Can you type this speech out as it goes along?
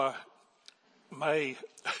may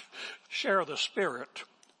share the spirit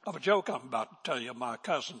of a joke I'm about to tell you. My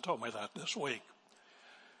cousin told me that this week.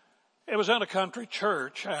 It was in a country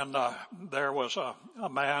church, and there was a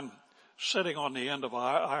man sitting on the end of an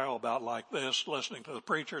aisle about like this, listening to the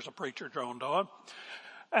preacher as the preacher droned on.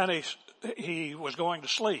 And he was going to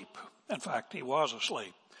sleep. In fact, he was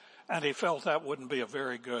asleep. And he felt that wouldn't be a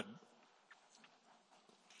very good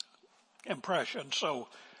impression. So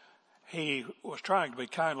he was trying to be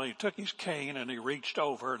kindly. He took his cane and he reached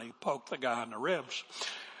over and he poked the guy in the ribs.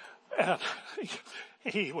 And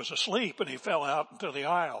he was asleep and he fell out into the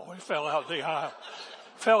aisle. Fell out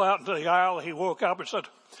into the aisle. He woke up and said,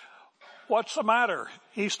 "What's the matter?"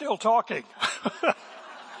 He's still talking.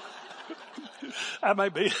 That may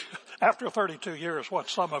be, after 32 years, what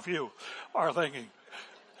some of you are thinking.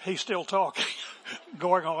 He's still talking,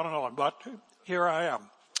 going on and on, but here I am.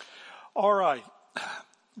 All right.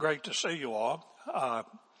 Great to see you all.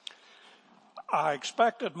 I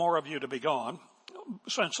expected more of you to be gone.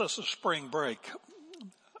 Since this is spring break,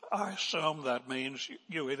 I assume that means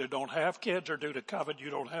you either don't have kids or due to COVID, you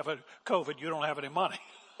don't have any money.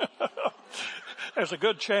 There's a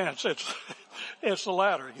good chance it's the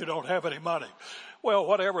latter. You don't have any money. Well,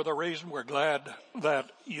 whatever the reason, we're glad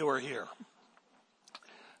that you are here.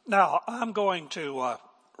 Now, I'm going to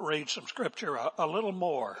read some scripture a little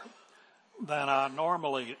more than I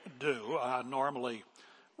normally do. I normally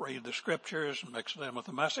read the scriptures and mix them with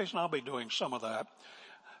the message, and I'll be doing some of that.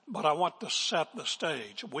 But I want to set the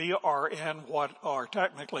stage. We are in what are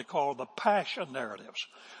technically called the Passion narratives,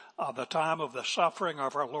 the time of the suffering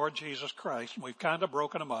of our Lord Jesus Christ. And we've kind of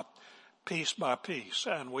broken them up piece by piece,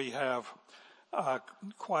 and we have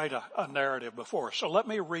quite a narrative before us. So let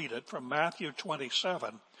me read it from Matthew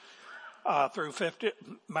 27 through 50,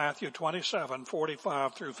 Matthew 27,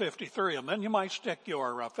 45 through 53. And then you might stick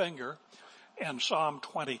your finger in Psalm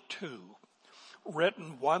 22,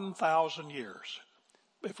 written 1,000 years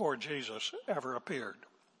before Jesus ever appeared.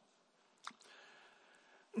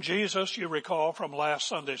 Jesus, you recall from last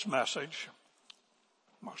Sunday's message,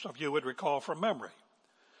 most of you would recall from memory.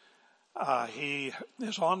 He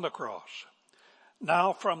is on the cross.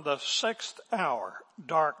 Now from the 6th hour,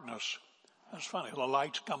 darkness. That's funny, the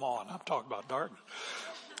lights come on. I'm talking about darkness.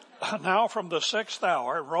 Now from the 6th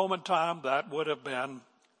hour, Roman time, that would have been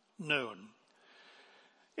noon.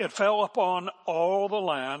 It fell upon all the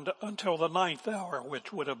land until the 9th hour,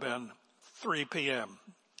 which would have been 3 p.m.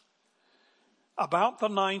 About the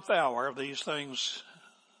 9th hour, these things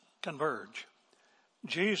converge.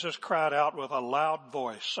 Jesus cried out with a loud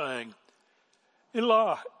voice, saying,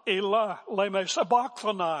 "Elah, Elah, lema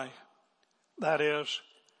sabachthani." That is,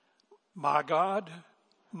 my God,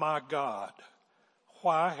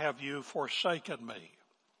 why have you forsaken me?"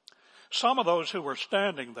 Some of those who were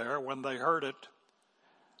standing there, when they heard it,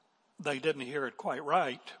 they didn't hear it quite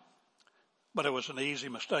right, but it was an easy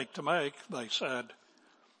mistake to make. They said,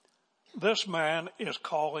 "This man is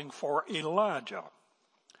calling for Elijah."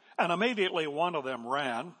 And immediately one of them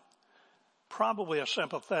ran, probably a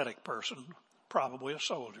sympathetic person, probably a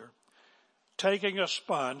soldier. Taking a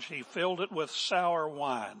sponge, he filled it with sour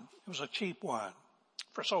wine. It was a cheap wine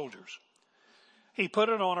for soldiers. He put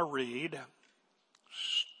it on a reed,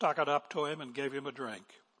 stuck it up to him, and gave him a drink.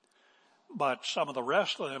 But some of the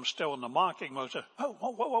rest of them, still in the mocking mode, said,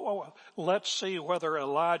 whoa. Let's see whether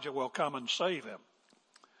Elijah will come and save him.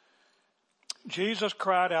 Jesus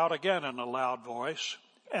cried out again in a loud voice,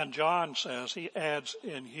 and John says, he adds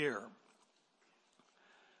in here,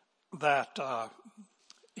 that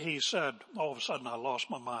he said, all of a sudden I lost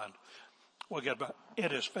my mind. We'll get back.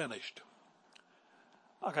 It is finished.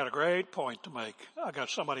 I got a great point to make. I got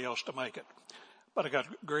somebody else to make it. But I got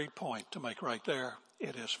a great point to make right there.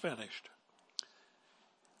 It is finished.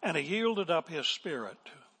 And he yielded up his spirit.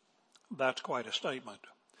 That's quite a statement.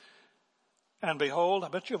 And behold, I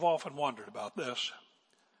bet you've often wondered about this.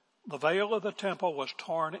 The veil of the temple was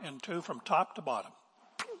torn in two from top to bottom.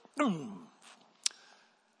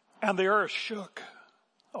 And the earth shook.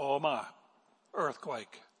 Oh my,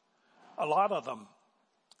 earthquake. A lot of them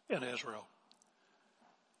in Israel.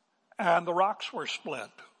 And the rocks were split.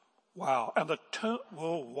 Wow. And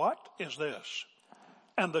what is this?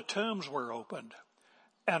 And the tombs were opened.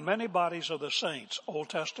 And many bodies of the saints, Old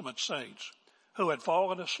Testament saints, who had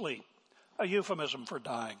fallen asleep, a euphemism for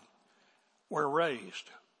dying, were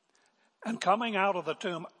raised. And coming out of the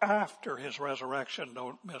tomb after his resurrection,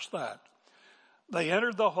 don't miss that, they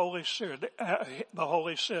entered the holy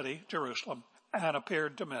city, Jerusalem, and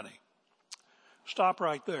appeared to many. Stop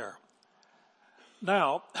right there.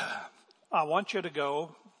 Now, I want you to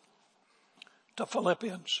go to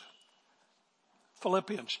Philippians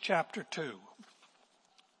chapter 2.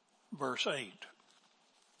 verse 8.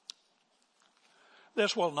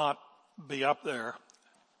 This will not be up there.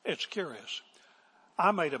 It's curious.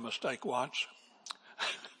 I made a mistake once.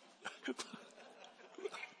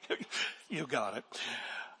 You got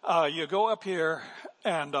it. You go up here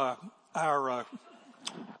and our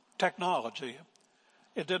technology,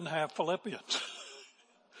 it didn't have Philippians.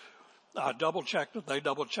 I double checked it. They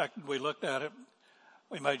double checked it. We looked at it.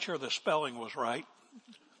 We made sure the spelling was right.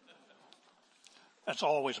 That's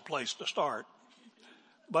always a place to start.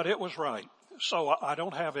 But it was right. So I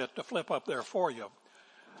don't have it to flip up there for you.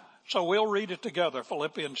 So we'll read it together.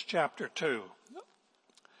 Philippians chapter 2,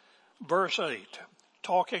 verse 8,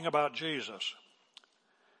 talking about Jesus.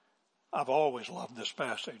 I've always loved this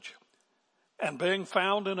passage. And being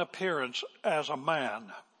found in appearance as a man,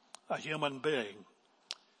 a human being,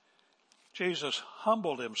 Jesus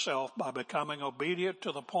humbled himself by becoming obedient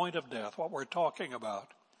to the point of death, what we're talking about.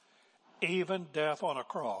 Even death on a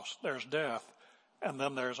cross. There's death, and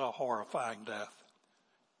then there's a horrifying death.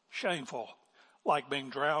 Shameful, like being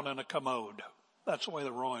drowned in a commode. That's the way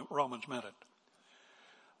the Romans meant it.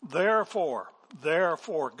 Therefore,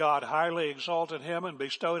 God highly exalted him and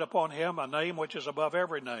bestowed upon him a name which is above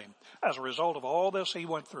every name. As a result of all this he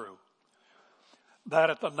went through, that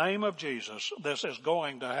at the name of Jesus, this is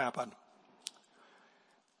going to happen.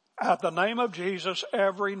 At the name of Jesus,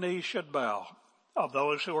 every knee should bow, of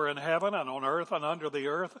those who are in heaven and on earth and under the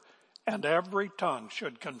earth, and every tongue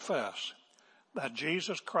should confess that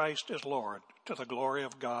Jesus Christ is Lord, to the glory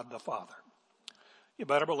of God the Father. You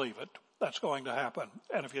better believe it. That's going to happen.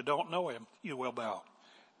 And if you don't know him, you will bow.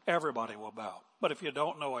 Everybody will bow. But if you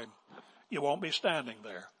don't know him, you won't be standing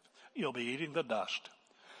there. You'll be eating the dust.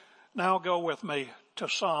 Now go with me to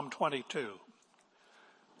Psalm 22.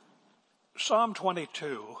 Psalm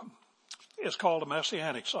 22 is called a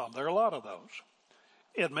messianic psalm. There are a lot of those.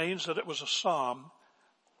 It means that it was a psalm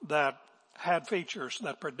that had features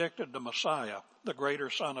that predicted the Messiah, the greater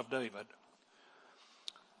son of David.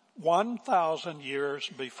 1,000 years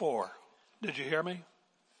before. Did you hear me?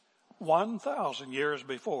 1,000 years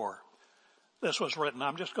before this was written.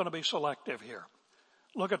 I'm just going to be selective here.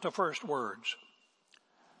 Look at the first words.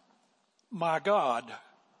 My God,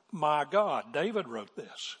 David wrote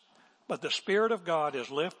this. But the Spirit of God is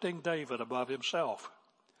lifting David above himself.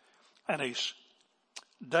 And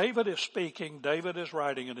David is speaking, David is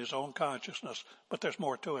writing in his own consciousness, but there's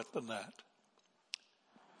more to it than that.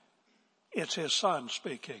 It's his son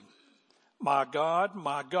speaking. My God,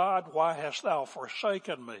 why hast thou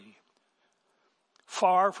forsaken me?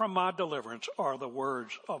 Far from my deliverance are the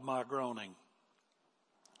words of my groaning.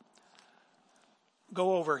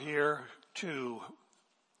 Go over here to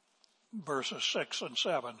verses 6 and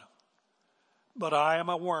 7. But I am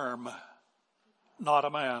a worm, not a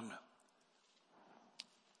man,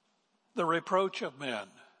 the reproach of men,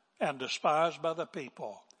 and despised by the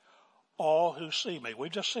people. All who see me,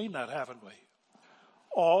 we've just seen that, haven't we?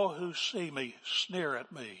 All who see me sneer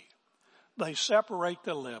at me. They separate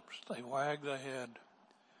the lips, they wag the head,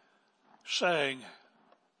 saying,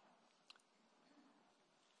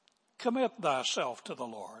 commit thyself to the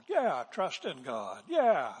Lord. Yeah, trust in God.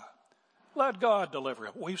 Yeah, let God deliver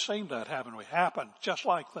him. We've seen that, haven't we? Happen just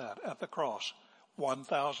like that at the cross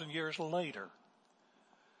 1,000 years later.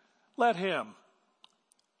 Let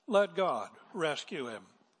God rescue him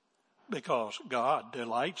because God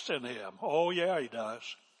delights in him. Oh yeah, he does.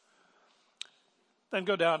 Then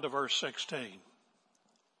go down to verse 16.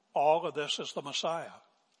 All of this is the Messiah.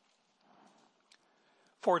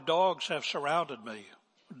 For dogs have surrounded me.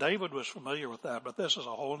 David was familiar with that, but this is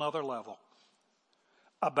a whole nother level.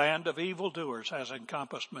 A band of evildoers has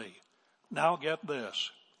encompassed me. Now get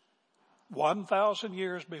this. 1,000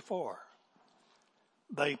 years before,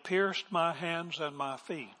 they pierced my hands and my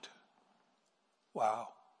feet. Wow.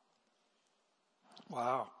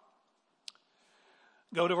 Wow.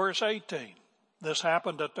 Go to verse 18. This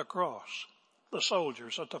happened at the cross. The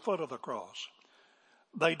soldiers at the foot of the cross.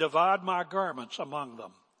 They divide my garments among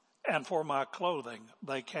them, and for my clothing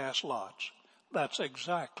they cast lots. That's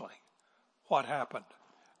exactly what happened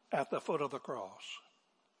at the foot of the cross.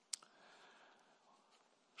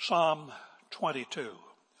 Psalm 22.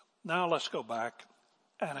 Now let's go back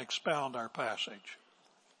and expound our passage.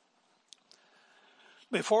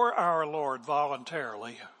 Before our Lord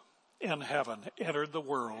voluntarily in heaven entered the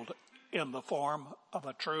world in the form of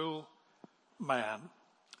a true man,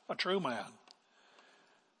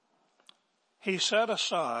 he set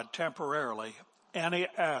aside temporarily any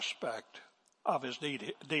aspect of his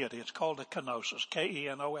deity. It's called a kenosis,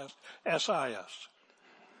 K-E-N-O-S-S-I-S.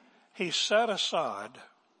 He set aside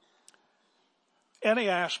any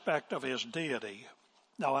aspect of his deity.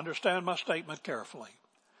 Now understand my statement carefully.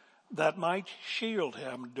 that might shield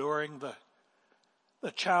him during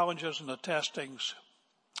the challenges and the testings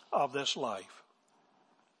of this life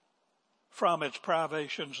from its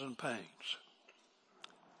privations and pains.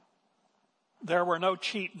 There were no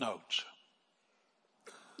cheat notes.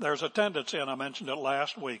 There's a tendency, and I mentioned it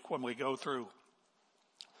last week, when we go through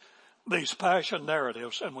these passion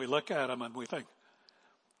narratives and we look at them and we think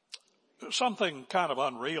something kind of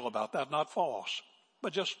unreal about that, not false,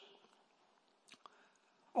 but just,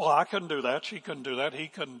 well, I couldn't do that, she couldn't do that, he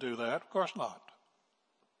couldn't do that. Of course not.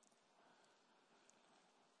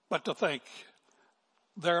 But to think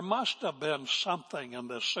there must have been something in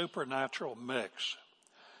this supernatural mix,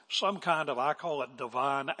 some kind of, I call it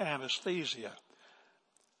divine anesthesia.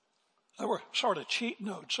 There were sort of cheat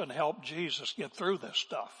notes and helped Jesus get through this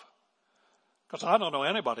stuff. Because I don't know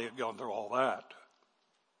anybody who'd gone through all that.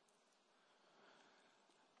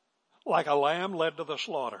 Like a lamb led to the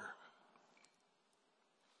slaughter.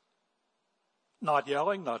 Not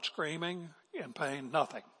yelling, not screaming, in pain,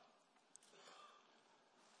 nothing.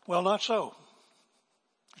 Well, not so.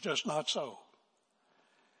 Just not so.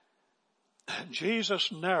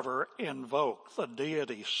 Jesus never invoked the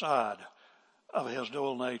deity side of his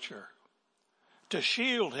dual nature to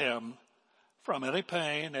shield him from any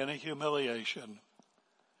pain, any humiliation,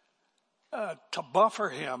 to buffer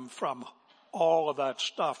him from all of that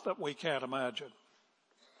stuff that we can't imagine.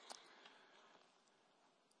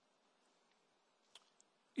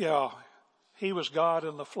 Yeah, he was God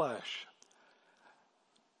in the flesh.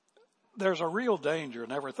 There's a real danger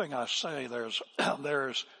in everything I say.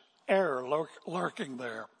 There's error lurking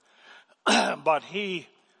there. But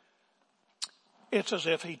it's as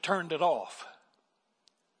if he turned it off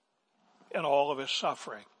in all of his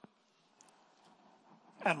suffering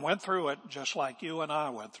and went through it just like you and I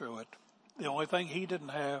went through it. The only thing he didn't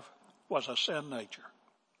have was a sin nature.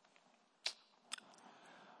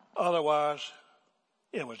 Otherwise,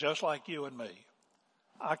 it was just like you and me.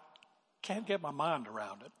 I can't get my mind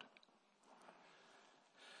around it.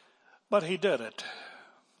 But he did it.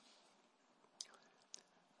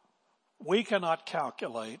 We cannot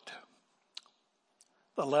calculate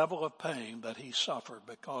the level of pain that he suffered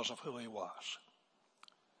because of who he was.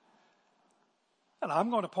 And I'm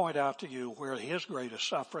going to point out to you where his greatest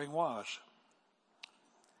suffering was.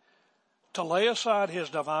 To lay aside his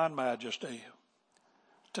divine majesty,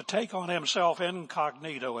 to take on himself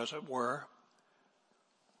incognito, as it were,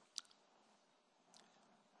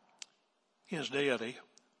 his deity,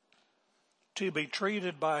 to be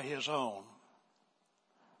treated by his own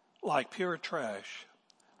like pure trash,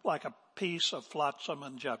 like a piece of flotsam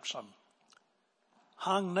and jetsam,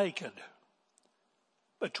 hung naked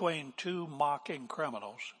between two mocking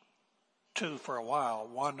criminals, two for a while,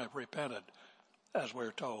 one had repented, as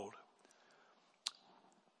we're told,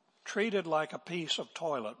 treated like a piece of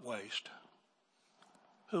toilet waste.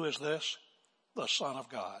 Who is this? The Son of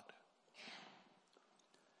God.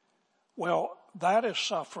 Well, that is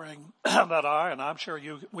suffering that and I'm sure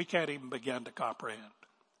we can't even begin to comprehend.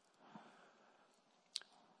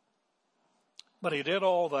 But he did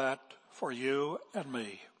all that for you and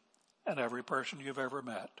me and every person you've ever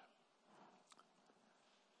met.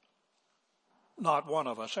 Not one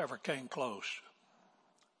of us ever came close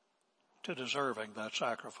to deserving that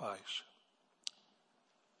sacrifice.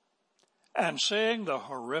 And seeing the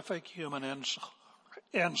horrific human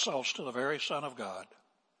insults to the very Son of God.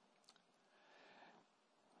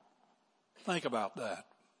 Think about that.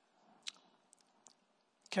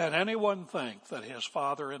 Can anyone think that his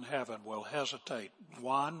Father in heaven will hesitate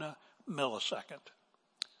 1 millisecond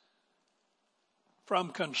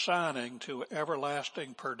from consigning to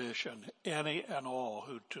everlasting perdition any and all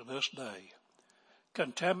who to this day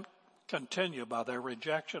continue by their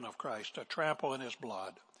rejection of Christ to trample in his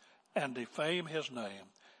blood and defame his name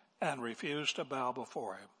and refuse to bow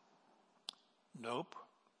before him? Nope.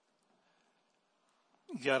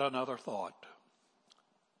 Yet another thought.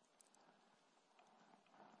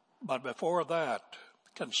 But before that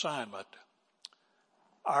consignment,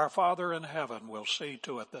 our Father in heaven will see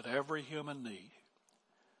to it that every human need,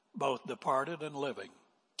 both departed and living,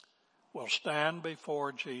 will stand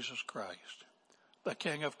before Jesus Christ, the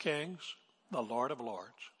King of Kings, the Lord of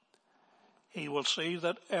Lords. He will see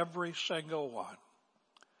that every single one,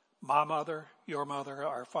 my mother, your mother,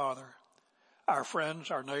 our father, our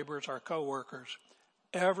friends, our neighbors, our co-workers,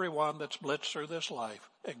 everyone that's blitzed through this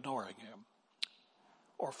life ignoring him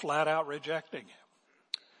or flat out rejecting him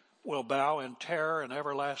will bow in terror and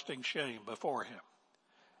everlasting shame before him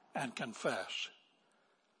and confess,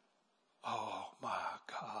 oh my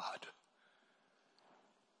God.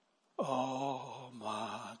 Oh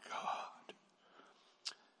my God.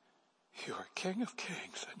 You're King of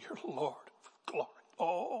Kings and you're Lord of glory.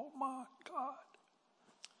 Oh my God.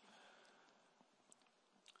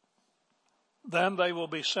 Then they will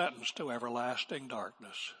be sentenced to everlasting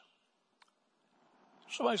darkness.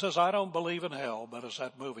 Somebody says, I don't believe in hell, but as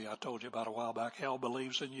that movie I told you about a while back, hell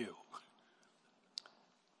believes in you.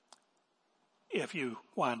 If you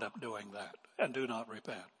wind up doing that and do not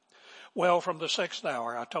repent. Well, from the 6th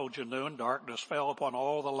hour, I told you noon, darkness fell upon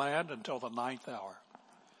all the land until the 9th hour.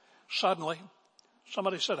 Suddenly,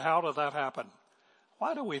 somebody said, how did that happen?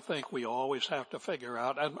 Why do we think we always have to figure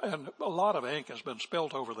out, and a lot of ink has been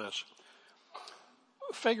spilt over this,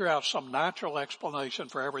 figure out some natural explanation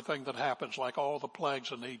for everything that happens, like all the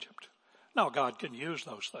plagues in Egypt. Now, God can use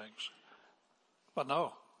those things. But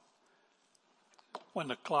no. When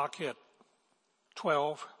the clock hit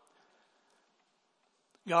 12,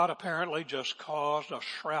 God apparently just caused a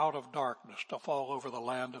shroud of darkness to fall over the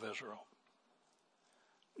land of Israel.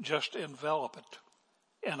 Just envelop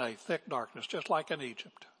it in a thick darkness, just like in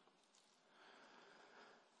Egypt.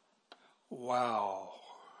 Wow.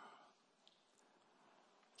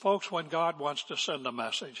 Folks, when God wants to send a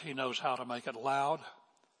message, He knows how to make it loud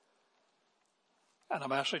and a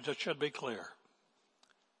message that should be clear.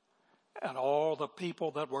 And all the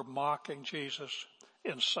people that were mocking Jesus,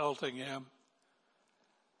 insulting Him,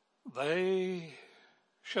 they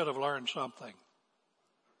should have learned something.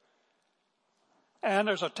 And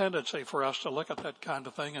there's a tendency for us to look at that kind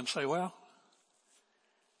of thing and say, well,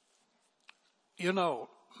 you know,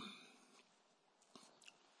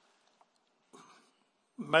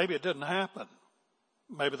 maybe it didn't happen.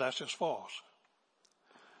 Maybe that's just false.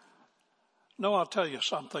 No, I'll tell you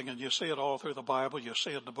something, and you see it all through the Bible. You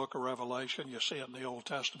see it in the book of Revelation. You see it in the Old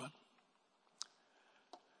Testament.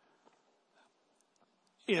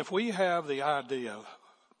 If we have the idea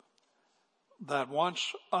that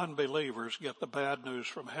once unbelievers get the bad news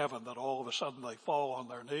from heaven, that all of a sudden they fall on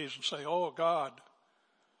their knees and say, oh God,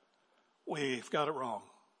 we've got it wrong.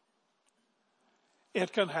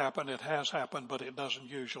 It can happen, it has happened, but it doesn't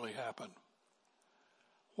usually happen.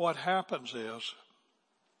 What happens is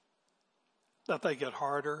that they get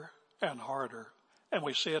harder and harder. And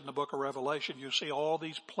we see it in the book of Revelation. You see all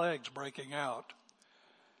these plagues breaking out,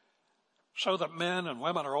 so that men and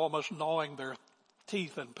women are almost gnawing their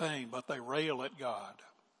teeth in pain, but they rail at God.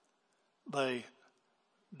 They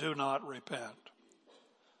do not repent.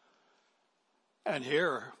 And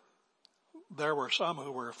here, there were some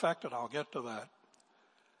who were affected. I'll get to that.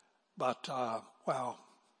 But,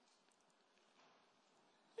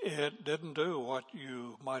 it didn't do what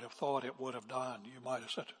you might have thought it would have done. You might have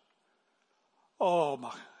said,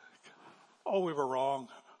 we were wrong.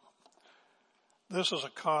 This is a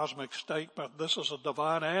cosmic statement. This is a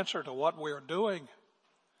divine answer to what we're doing.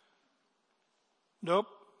 Nope.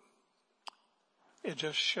 It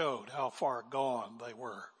just showed how far gone they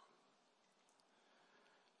were.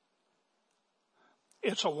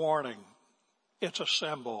 It's a warning. It's a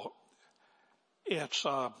symbol. It's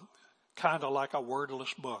kind of like a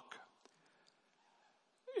wordless book.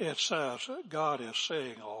 It says God is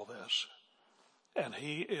seeing all this, and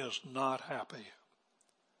He is not happy.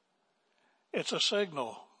 It's a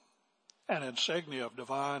signal, an insignia of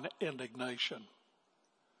divine indignation.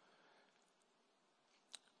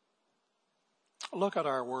 Look at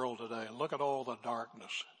our world today. Look at all the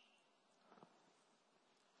darkness.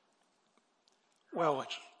 Well,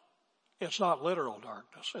 it's not literal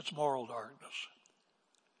darkness. It's moral darkness.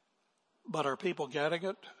 But are people getting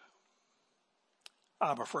it?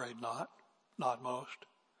 I'm afraid not. Not most.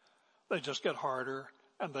 They just get harder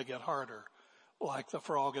and they get harder, like the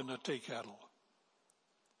frog in the tea kettle.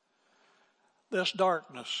 This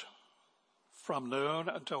darkness from noon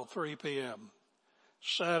until 3 p.m.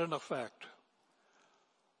 said in effect,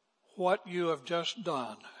 what you have just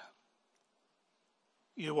done,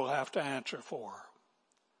 you will have to answer for.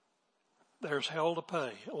 There's hell to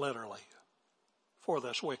pay, literally, for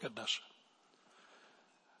this wickedness.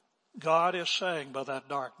 God is saying by that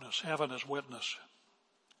darkness, heaven is witness,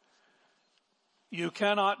 you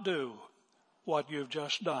cannot do what you've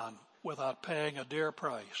just done without paying a dear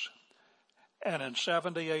price. And in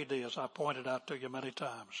 70 AD, as I pointed out to you many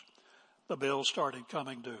times, the bills started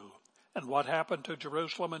coming due. And what happened to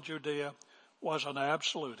Jerusalem and Judea was an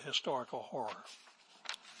absolute historical horror.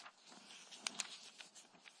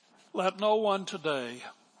 Let no one today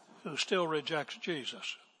who still rejects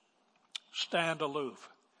Jesus stand aloof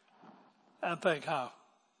and think,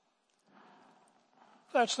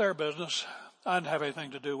 that's their business. I didn't have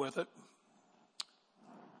anything to do with it.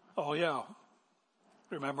 Oh yeah.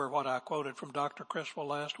 Remember what I quoted from Dr. Criswell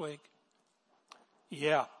last week?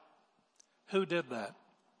 Yeah. Who did that?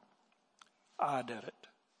 I did it.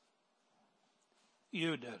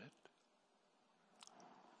 You did it.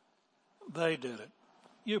 They did it.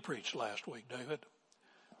 You preached last week, David.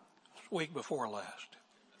 Week before last.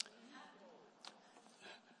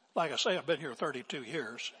 Like I say, I've been here 32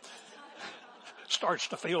 years. Starts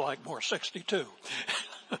to feel like more 62.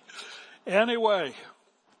 Anyway,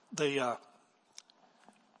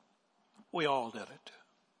 we all did it.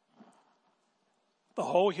 The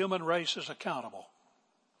whole human race is accountable.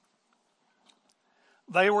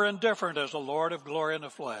 They were indifferent as the Lord of glory in the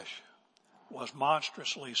flesh was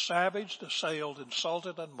monstrously savaged, assailed,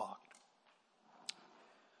 insulted, and mocked.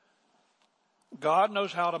 God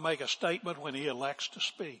knows how to make a statement when he elects to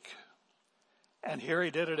speak. And here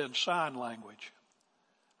he did it in sign language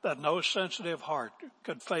that no sensitive heart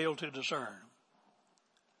could fail to discern.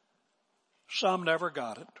 Some never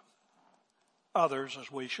got it. Others,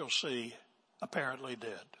 as we shall see, apparently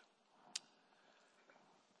did.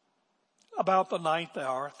 About the 9th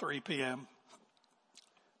hour, 3 p.m.,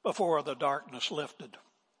 before the darkness lifted.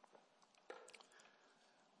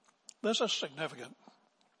 This is significant.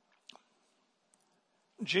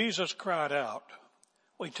 Jesus cried out.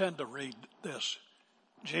 We tend to read this.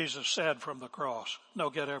 Jesus said from the cross. No,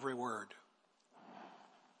 get every word.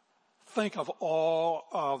 Think of all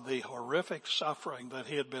of the horrific suffering that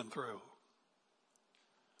he had been through.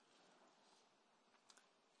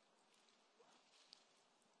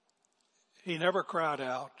 He never cried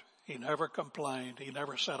out. He never complained. He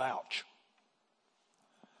never said, ouch.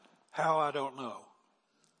 How, I don't know.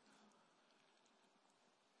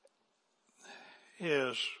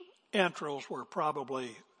 His entrails were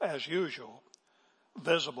probably, as usual,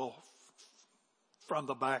 visible from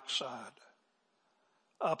the backside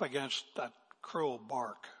up against that cruel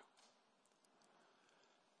bark.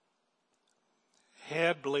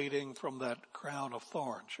 Head bleeding from that crown of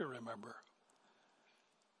thorns, you remember.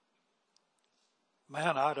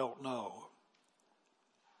 Man, I don't know.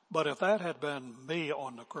 But if that had been me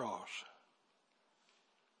on the cross,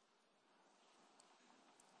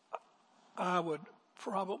 I would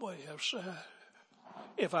probably have said,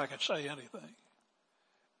 if I could say anything,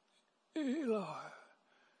 Eli,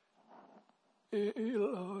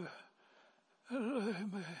 Eli,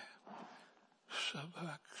 lema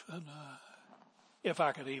sabachthani. If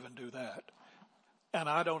I could even do that. And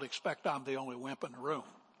I don't expect I'm the only wimp in the room.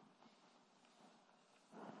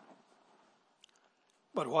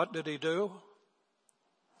 But what did he do?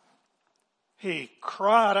 He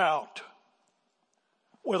cried out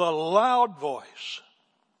with a loud voice,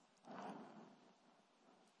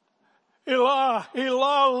 Eli,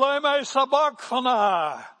 Eli, lema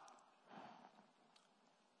sabachthani.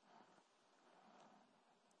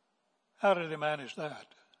 How did he manage that?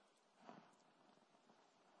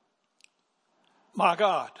 My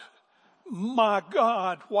God,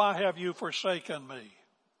 why have you forsaken me?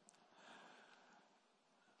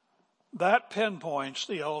 That pinpoints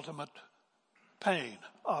the ultimate pain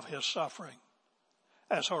of his suffering.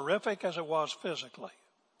 As horrific as it was physically,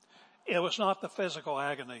 it was not the physical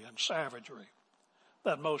agony and savagery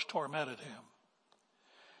that most tormented him.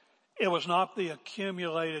 It was not the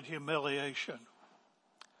accumulated humiliation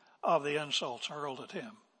of the insults hurled at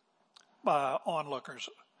him by onlookers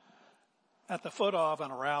at the foot of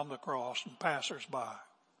and around the cross and passers-by.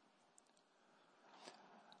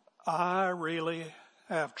 I really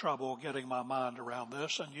have trouble getting my mind around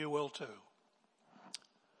this, and you will too.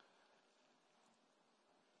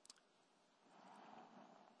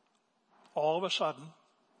 All of a sudden,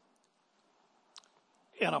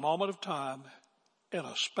 in a moment of time, in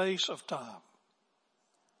a space of time,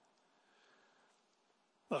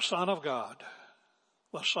 the Son of God,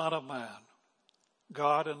 the Son of Man,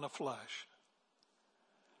 God in the flesh,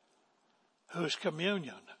 whose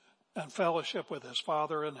communion and fellowship with his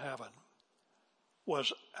Father in heaven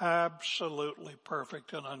was absolutely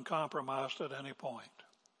perfect and uncompromised at any point,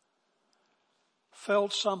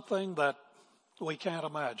 felt something that we can't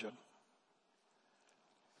imagine.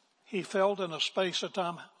 He felt in a space of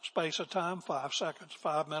time, 5 seconds,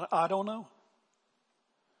 5 minutes, I don't know.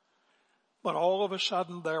 But all of a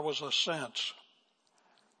sudden there was a sense,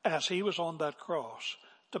 as he was on that cross,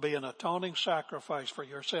 to be an atoning sacrifice for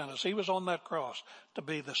your sin, as he was on that cross to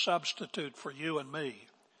be the substitute for you and me,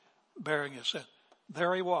 bearing his sin.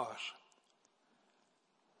 There he was.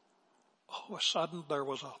 All of a sudden there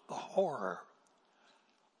was the horror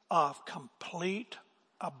of complete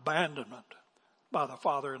abandonment by the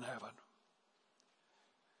Father in heaven.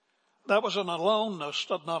 That was an aloneness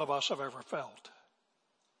that none of us have ever felt.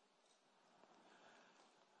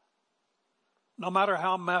 No matter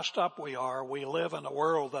how messed up we are, we live in a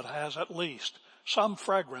world that has at least some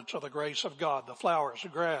fragrance of the grace of God, the flowers, the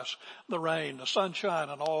grass, the rain, the sunshine,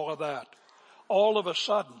 and all of that. all of a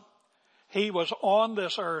sudden, he was on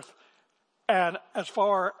this earth, and as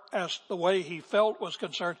far as the way he felt was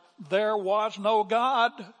concerned, there was no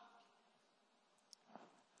God.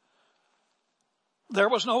 There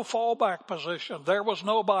was no fallback position. There was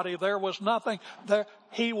nobody. There was nothing.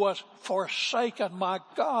 He was forsaken. My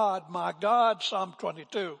God, Psalm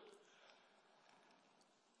 22.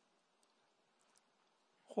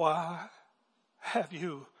 Why have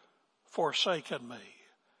you forsaken me?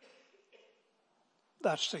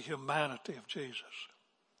 That's the humanity of Jesus.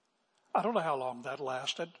 I don't know how long that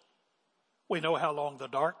lasted. We know how long the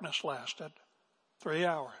darkness lasted. 3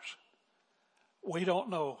 hours. We don't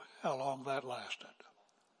know how long that lasted.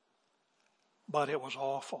 But it was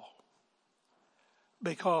awful.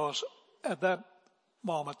 Because at that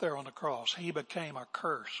moment there on the cross, he became a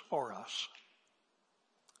curse for us.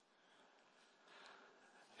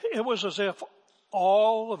 It was as if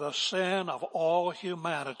all of the sin of all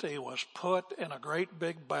humanity was put in a great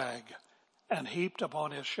big bag and heaped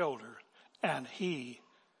upon his shoulder. And he,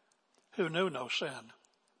 who knew no sin,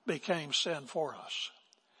 became sin for us.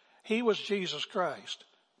 He was Jesus Christ,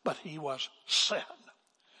 but he was sin.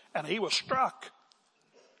 And he was struck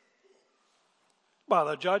by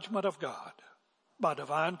the judgment of God, by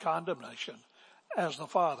divine condemnation, as the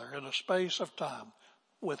Father in a space of time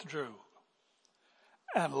withdrew.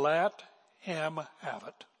 And let him have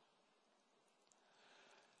it,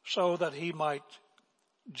 so that he might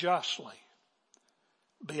justly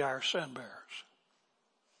be our sin bearers.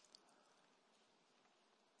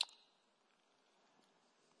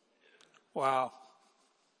 Wow.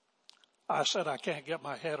 I said I can't get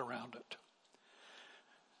my head around it.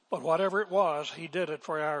 But whatever it was, he did it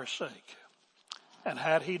for our sake. And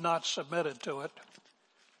had he not submitted to it,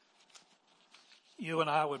 you and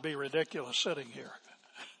I would be ridiculous sitting here.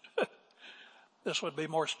 This would be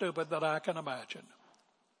more stupid than I can imagine.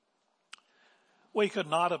 We could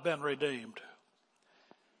not have been redeemed.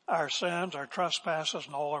 Our sins, our trespasses,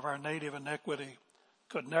 and all of our native iniquity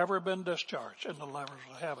could never have been discharged in the levers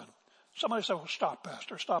of heaven. Somebody said, well, stop,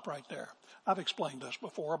 Pastor, stop right there. I've explained this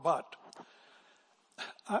before, but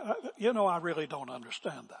I really don't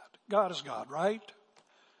understand that. God is God, right?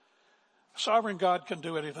 Sovereign God can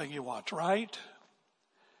do anything he wants, right?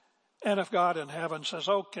 And if God in heaven says,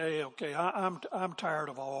 okay, I'm tired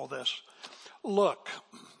of all this. Look,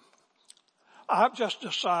 I've just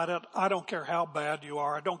decided I don't care how bad you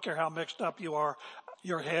are. I don't care how mixed up you are,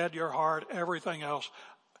 your head, your heart, everything else.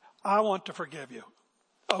 I want to forgive you.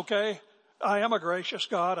 Okay? I am a gracious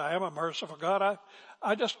God. I am a merciful God.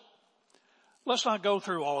 Let's not go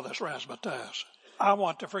through all this razzmatazz. I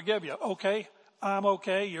want to forgive you. Okay? I'm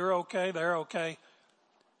okay. You're okay. They're okay.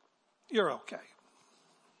 You're okay.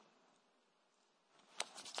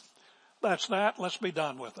 That's that. Let's be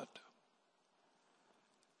done with it.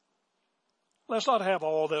 Let's not have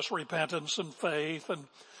all this repentance and faith and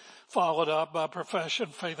followed up by profession,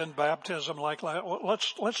 faith, and baptism like that.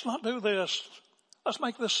 Let's not do this. Let's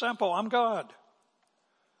make this simple. I'm God.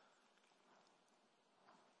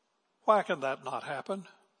 Why can that not happen?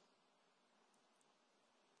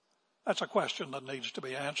 That's a question that needs to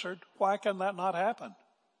be answered. Why can that not happen?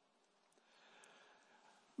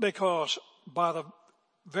 Because by the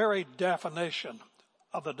very definition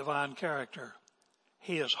of the divine character,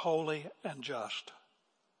 he is holy and just.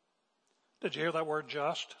 Did you hear that word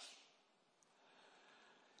just?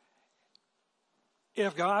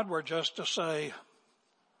 If God were just to say,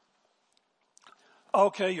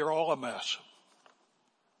 okay, you're all a mess.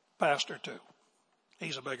 Pastor too.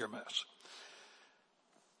 He's a bigger mess.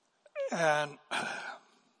 And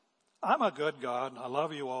I'm a good God and I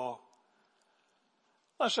love you all.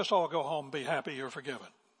 Let's just all go home and be happy you're forgiven.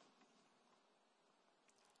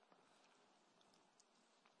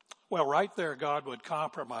 Well, right there, God would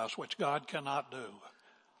compromise, which God cannot do,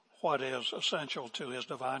 what is essential to his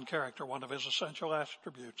divine character, one of his essential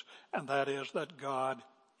attributes, and that is that God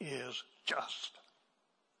is just.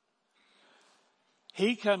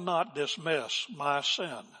 He cannot dismiss my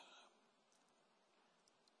sin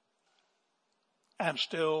and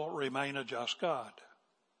still remain a just God.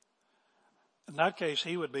 In that case,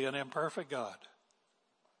 he would be an imperfect God.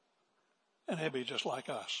 And he'd be just like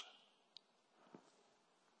us.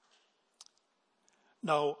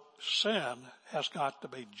 No, sin has got to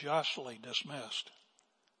be justly dismissed.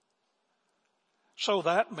 So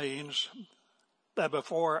that means that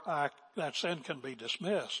before that sin can be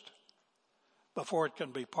dismissed, before it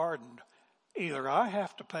can be pardoned, either I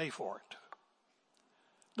have to pay for it.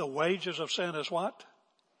 The wages of sin is what?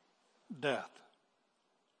 Death.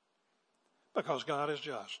 Because God is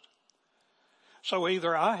just. So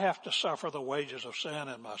either I have to suffer the wages of sin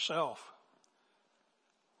in myself,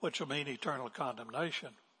 which will mean eternal condemnation,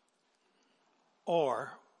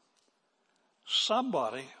 or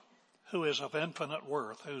somebody who is of infinite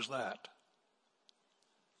worth. Who's that?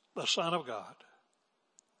 The Son of God.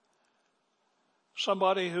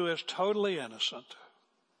 Somebody who is totally innocent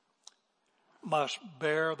must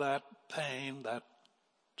bear that pain, that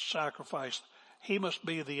sacrifice. He must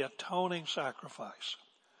be the atoning sacrifice.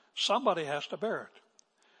 Somebody has to bear it.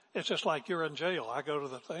 It's just like you're in jail. I go to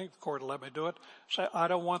the court will let me do it. Say, I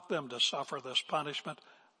don't want them to suffer this punishment.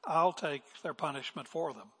 I'll take their punishment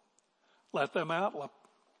for them. Let them out.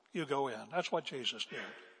 You go in. That's what Jesus did.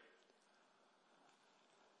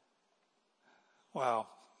 Wow.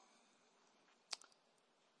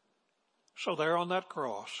 So there on that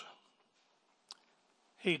cross,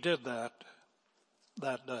 he did that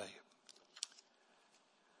day.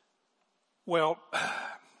 Well,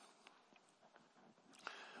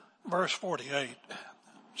 verse 48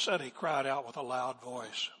 said he cried out with a loud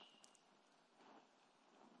voice.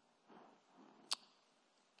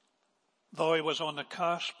 Though he was on the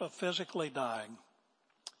cusp of physically dying,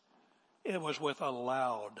 it was with a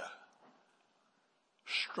loud,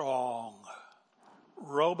 strong,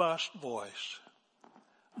 robust voice,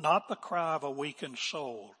 not the cry of a weakened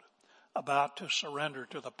soul about to surrender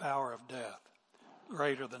to the power of death,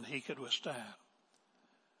 greater than he could withstand.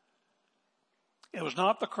 It was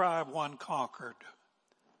not the cry of one conquered,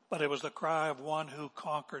 but it was the cry of one who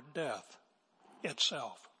conquered death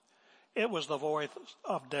itself. It was the voice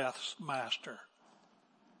of death's master,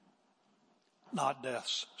 not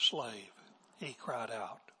death's slave. He cried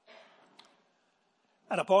out.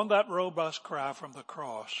 And upon that robust cry from the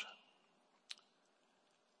cross,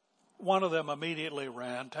 one of them immediately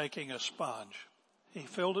ran, taking a sponge. He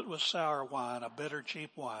filled it with sour wine, a bitter,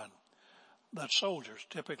 cheap wine that soldiers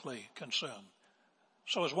typically consume.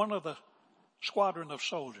 So as one of the squadron of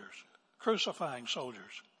soldiers, crucifying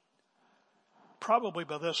soldiers, probably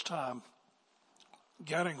by this time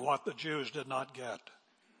getting what the Jews did not get.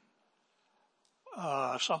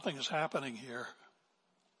 Something is happening here.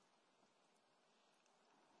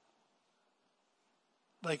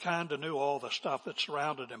 They kind of knew all the stuff that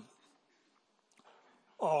surrounded him,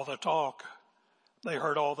 all the talk. They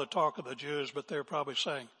heard all the talk of the Jews, but they're probably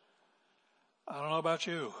saying, I don't know about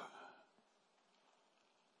you.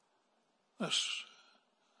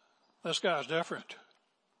 This guy's different.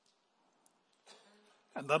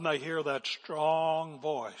 And then they hear that strong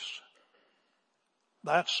voice.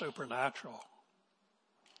 That's supernatural.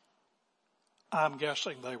 I'm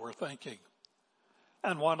guessing they were thinking.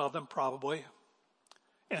 And one of them probably,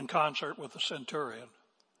 in concert with the centurion,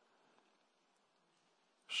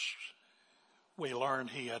 we learn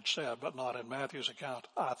he had said, but not in Matthew's account,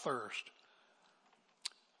 I thirst.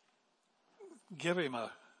 Give him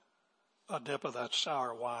a dip of that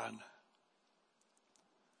sour wine.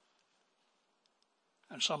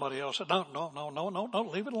 And somebody else said, no,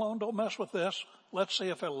 don't leave it alone. Don't mess with this. Let's see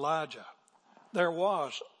if Elijah. There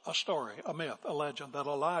was a story, a myth, a legend that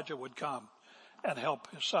Elijah would come and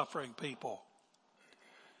help his suffering people.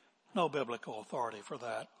 No biblical authority for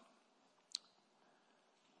that.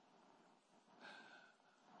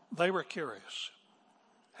 They were curious.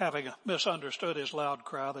 Having misunderstood his loud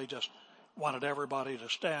cry, they just wanted everybody to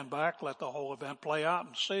stand back, let the whole event play out,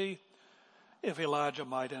 and see if Elijah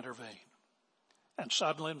might intervene. And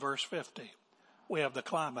suddenly in verse 50, we have the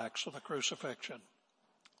climax of the crucifixion.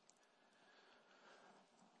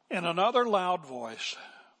 In another loud voice,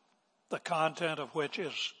 the content of which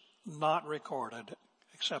is not recorded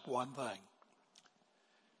except one thing.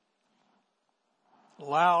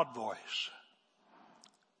 Loud voice.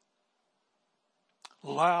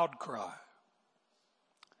 Loud cry.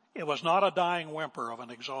 It was not a dying whimper of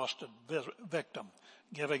an exhausted victim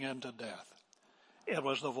giving in to death. It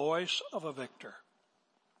was the voice of a victor.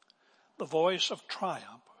 The voice of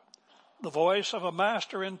triumph. The voice of a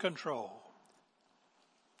master in control.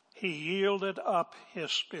 He yielded up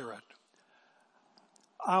his spirit.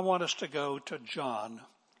 I want us to go to John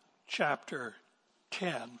chapter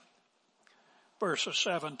 10, verses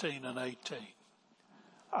 17 and 18.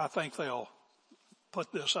 I think they'll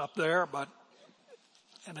put this up there, but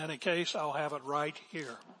in any case, I'll have it right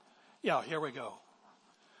here. Yeah, here we go.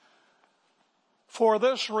 For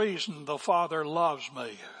this reason the Father loves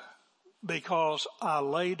me, because I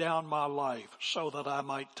lay down my life so that I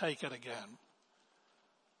might take it again.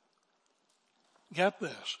 Get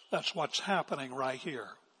this. That's what's happening right here.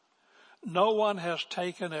 No one has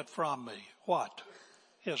taken it from me. What?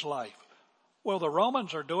 His life. Well, the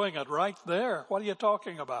Romans are doing it right there. What are you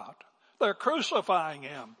talking about? They're crucifying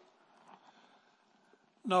him.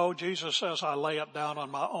 No, Jesus says, I lay it down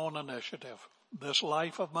on my own initiative. This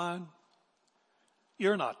life of mine,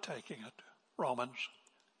 you're not taking it. Romans,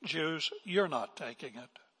 Jews, you're not taking it.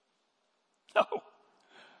 No,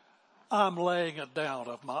 I'm laying it down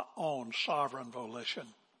of my own sovereign volition.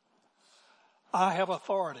 I have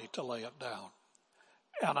authority to lay it down,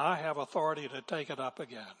 and I have authority to take it up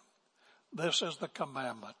again. This is the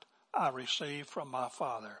commandment I received from my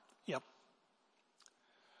Father. Yep.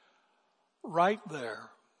 Right there,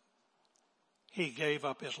 he gave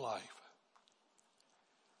up his life.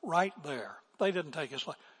 Right there. They didn't take his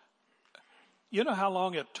life. You know how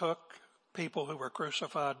long it took people who were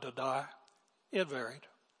crucified to die? It varied.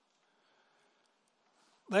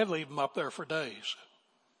 They'd leave them up there for days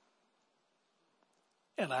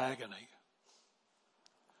in agony.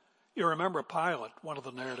 You remember Pilate, one of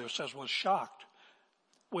the narratives says, was shocked.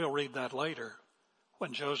 We'll read that later.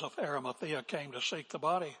 When Joseph Arimathea came to seek the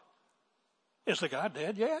body. Is the guy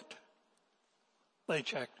dead yet? They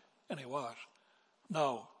checked, and he was.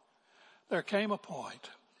 No. There came a point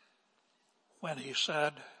when he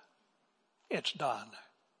said, it's done.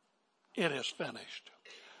 It is finished.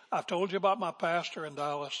 I've told you about my pastor in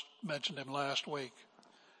Dallas, mentioned him last week.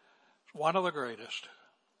 He's one of the greatest.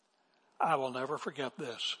 I will never forget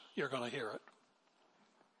this. You're going to hear it.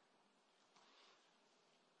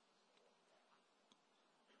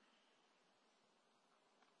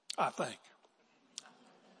 I think.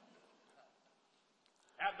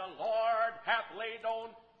 And the Lord hath laid on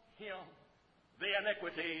him the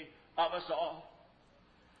iniquity of us all.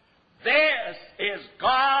 This is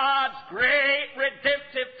God's great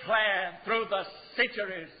redemptive plan through the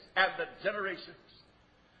centuries and the generations.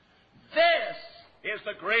 This is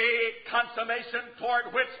the great consummation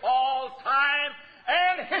toward which all time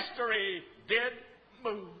and history did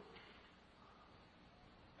move.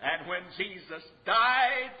 And when Jesus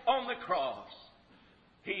died on the cross,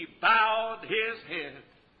 he bowed his head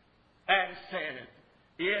and said,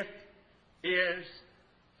 it is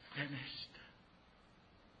finished.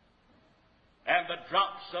 And the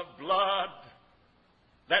drops of blood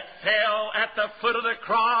that fell at the foot of the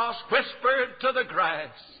cross whispered to the grass,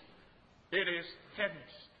 it is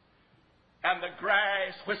finished. And the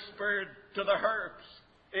grass whispered to the herbs,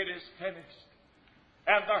 it is finished.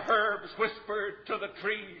 And the herbs whispered to the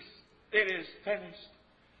trees, it is finished.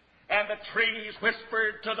 And the trees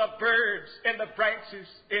whispered to the birds in the branches,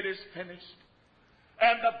 it is finished.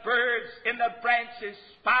 And the birds in the branches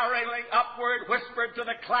spiraling upward whispered to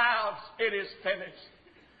the clouds, it is finished.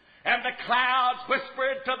 And the clouds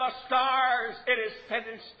whispered to the stars, it is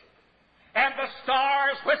finished. And the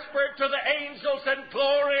stars whispered to the angels in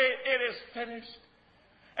glory, it is finished.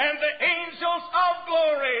 And the angels of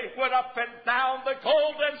glory went up and down the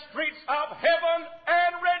golden streets of heaven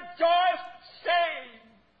and rejoiced, saying,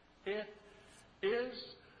 it is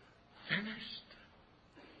finished.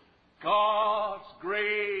 God's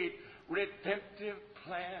great redemptive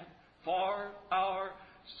plan for our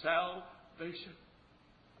salvation.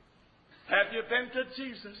 Have you been to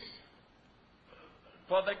Jesus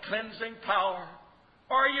for the cleansing power?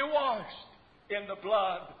 Or are you washed in the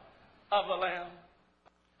blood of the Lamb?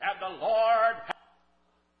 And the Lord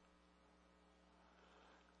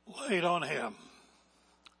laid on him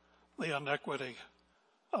the iniquity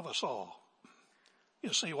of us all.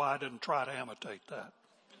 You see why I didn't try to imitate that.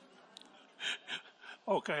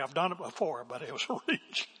 Okay, I've done it before, but it was a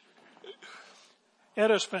reach. It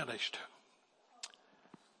is finished.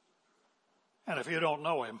 And if you don't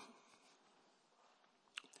know him,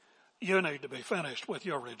 you need to be finished with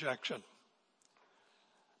your rejection,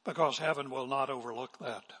 because heaven will not overlook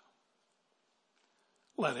that.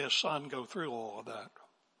 Let his son go through all of that.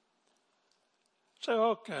 Say,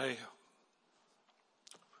 okay,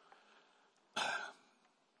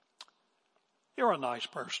 you're a nice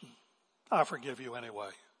person. I forgive you anyway.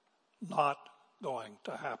 Not going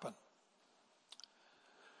to happen.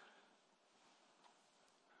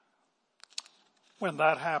 When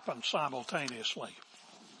that happened simultaneously,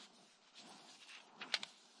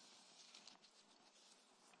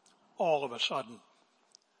 all of a sudden,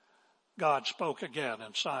 God spoke again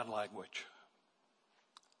in sign language.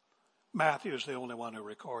 Matthew is the only one who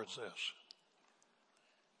records this.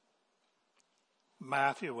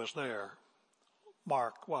 Matthew was there.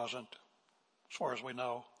 Mark wasn't, as far as we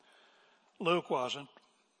know. Luke wasn't.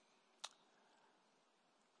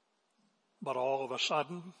 But all of a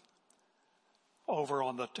sudden, over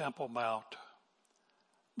on the Temple Mount,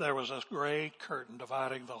 there was this great curtain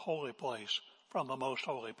dividing the holy place from the most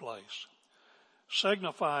holy place,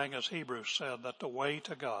 signifying, as Hebrews said, that the way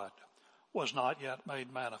to God was not yet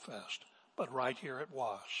made manifest, but right here it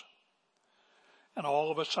was. And all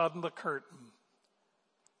of a sudden the curtain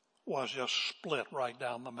was just split right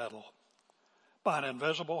down the middle by an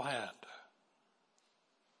invisible hand.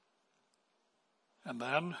 And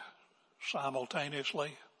then,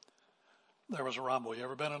 simultaneously, there was a rumble. You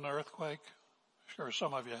ever been in an earthquake? Sure,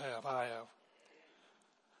 some of you have. I have.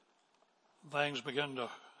 Things begin to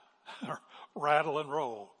rattle and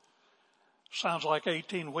roll. Sounds like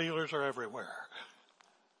 18-wheelers are everywhere.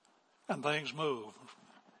 And things move.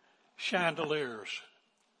 Chandeliers,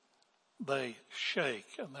 they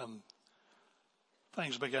shake, and then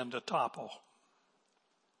things begin to topple.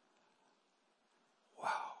 Wow.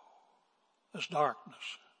 This darkness.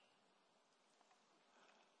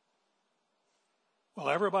 Well,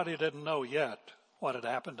 everybody didn't know yet what had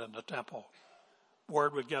happened in the temple.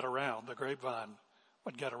 Word would get around, the grapevine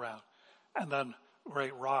would get around. And then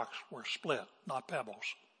great rocks were split, not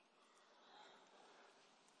pebbles.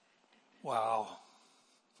 Wow.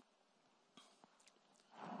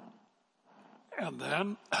 And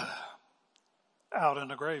then, out in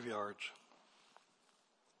the graveyards,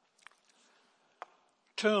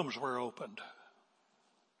 tombs were opened.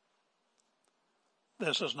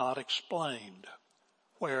 This is not explained.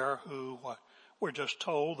 Where, who, what. We're just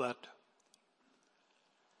told that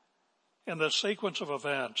in this sequence of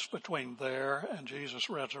events between there and Jesus'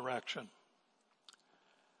 resurrection,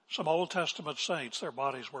 some Old Testament saints, their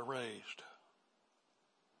bodies were raised.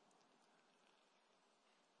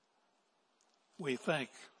 We think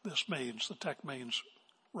this means, the text means,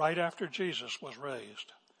 right after Jesus was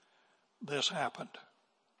raised, this happened.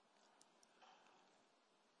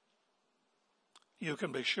 You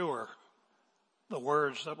can be sure the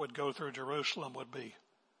words that would go through Jerusalem would be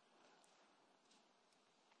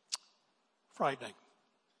frightening.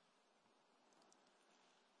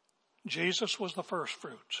 Jesus was the first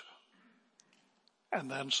fruits.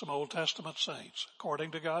 And then some Old Testament saints,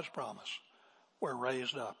 according to God's promise, were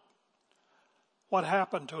raised up. What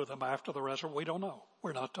happened to them after the resurrection? We don't know.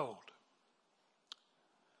 We're not told.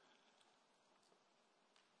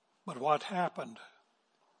 But what happened,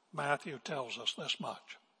 Matthew tells us this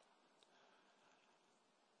much.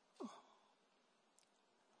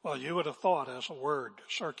 Well, you would have thought as a word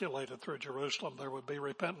circulated through Jerusalem, there would be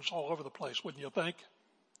repentance all over the place, wouldn't you think?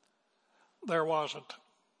 There wasn't.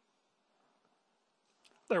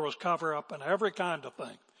 There was cover up and every kind of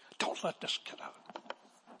thing. Don't let this get out.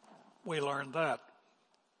 We learned that.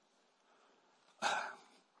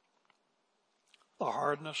 The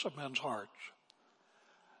hardness of men's hearts.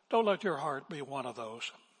 Don't let your heart be one of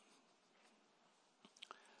those.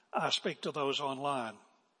 I speak to those online.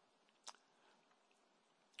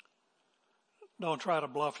 Don't try to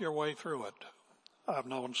bluff your way through it. I've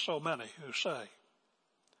known so many who say,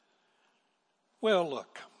 well,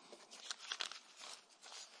 look,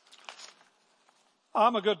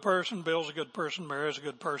 I'm a good person, Bill's a good person, Mary's a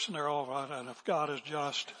good person, they're all right, and if God is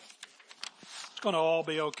just, it's going to all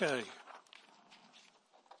be okay.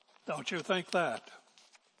 Don't you think that?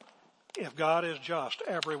 If God is just,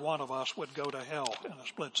 every one of us would go to hell in a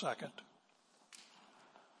split second.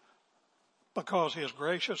 Because He is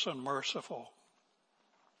gracious and merciful.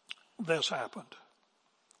 This happened.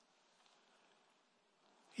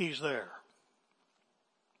 He's there.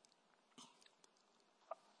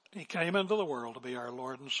 He came into the world to be our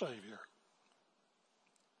Lord and Savior.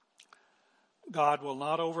 God will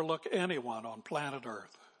not overlook anyone on planet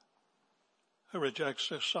Earth who rejects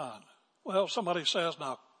His Son. Well, somebody says,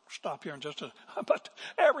 now stop here in just a, but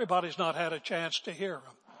everybody's not had a chance to hear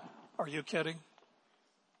Him. Are you kidding?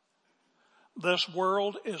 This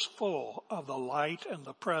world is full of the light and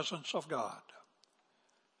the presence of God.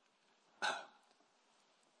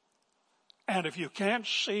 And if you can't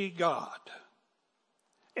see God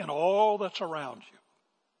in all that's around you,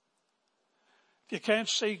 if you can't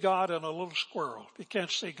see God in a little squirrel, if you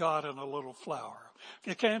can't see God in a little flower, if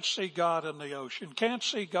you can't see God in the ocean, can't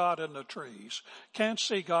see God in the trees, can't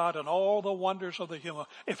see God in all the wonders of the human,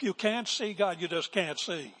 if you can't see God, you just can't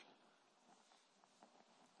see.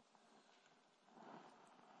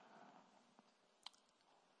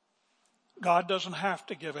 God doesn't have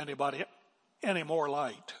to give anybody any more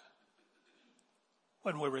light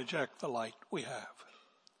when we reject the light we have.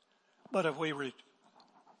 But if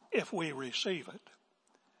we receive it,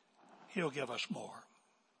 He'll give us more.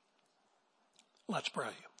 Let's pray.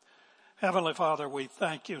 Heavenly Father, we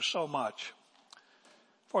thank You so much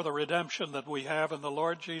for the redemption that we have in the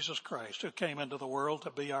Lord Jesus Christ, who came into the world to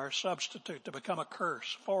be our substitute, to become a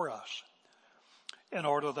curse for us, in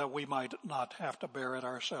order that we might not have to bear it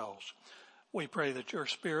ourselves. We pray that Your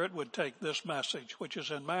Spirit would take this message, which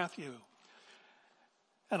is in Matthew,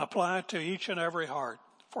 and apply it to each and every heart.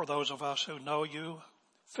 For those of us who know You,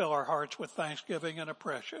 fill our hearts with thanksgiving and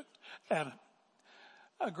appreciation and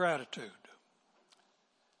a gratitude.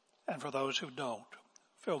 And for those who don't,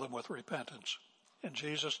 fill them with repentance. In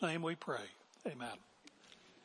Jesus' name we pray. Amen.